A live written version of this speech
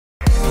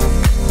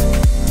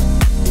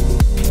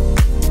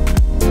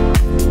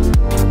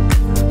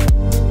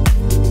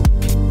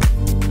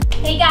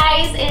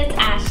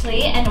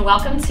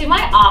welcome to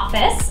my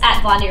office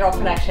at Blondie Girl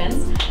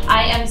Productions.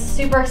 I am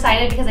super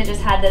excited because I just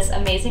had this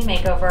amazing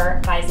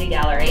makeover by Z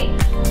Gallery.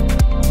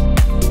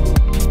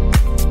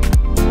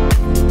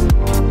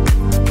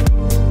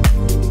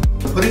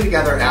 Putting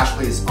together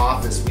Ashley's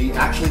office, we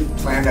actually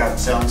planned out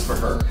zones for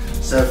her.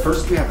 So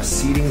first we have a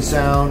seating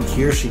zone.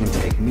 Here she can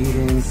take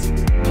meetings.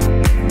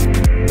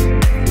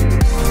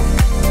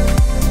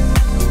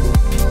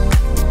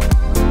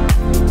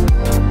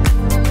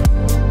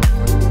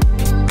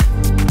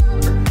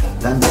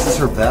 Then this is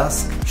her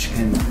desk. She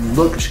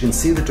can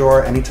see the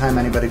door anytime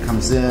anybody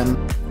comes in.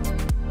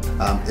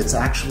 It's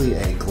actually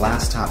a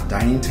glass top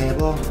dining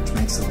table, which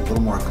makes it a little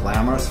more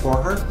glamorous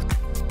for her.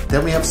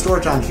 Then we have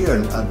storage on here,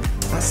 and the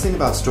best thing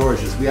about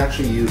storage is we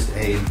actually used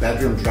a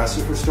bedroom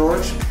dresser for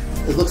storage.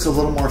 It looks a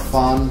little more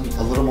fun,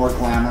 a little more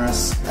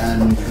glamorous,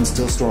 and you can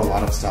still store a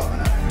lot of stuff in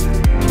it.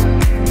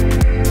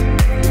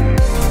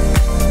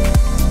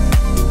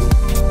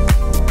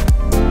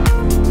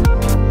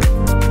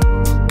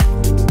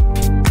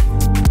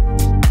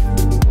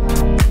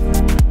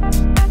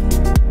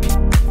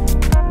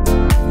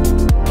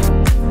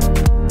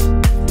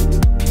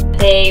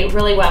 They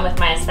really went with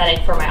my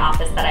aesthetic for my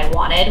office that I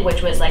wanted,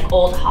 which was like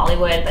old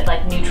Hollywood, but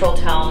like neutral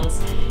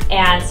tones.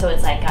 And so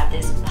it's like got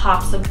these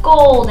pops of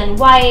gold and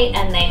white,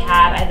 and I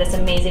have this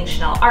amazing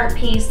Chanel art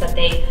piece that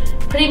they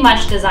pretty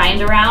much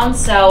designed around.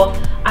 So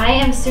I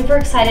am super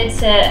excited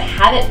to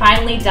have it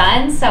finally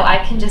done so I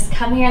can just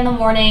come here in the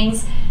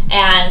mornings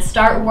and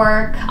start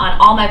work on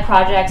all my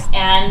projects.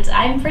 And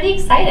I'm pretty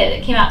excited.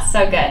 It came out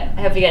so good.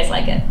 I hope you guys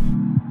like it.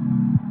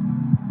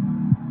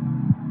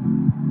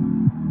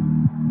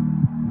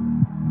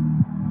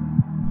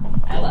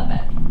 I love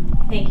it.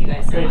 Thank you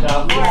guys so Great much.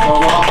 job. So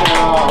walk it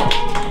out.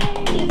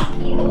 Thank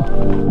you.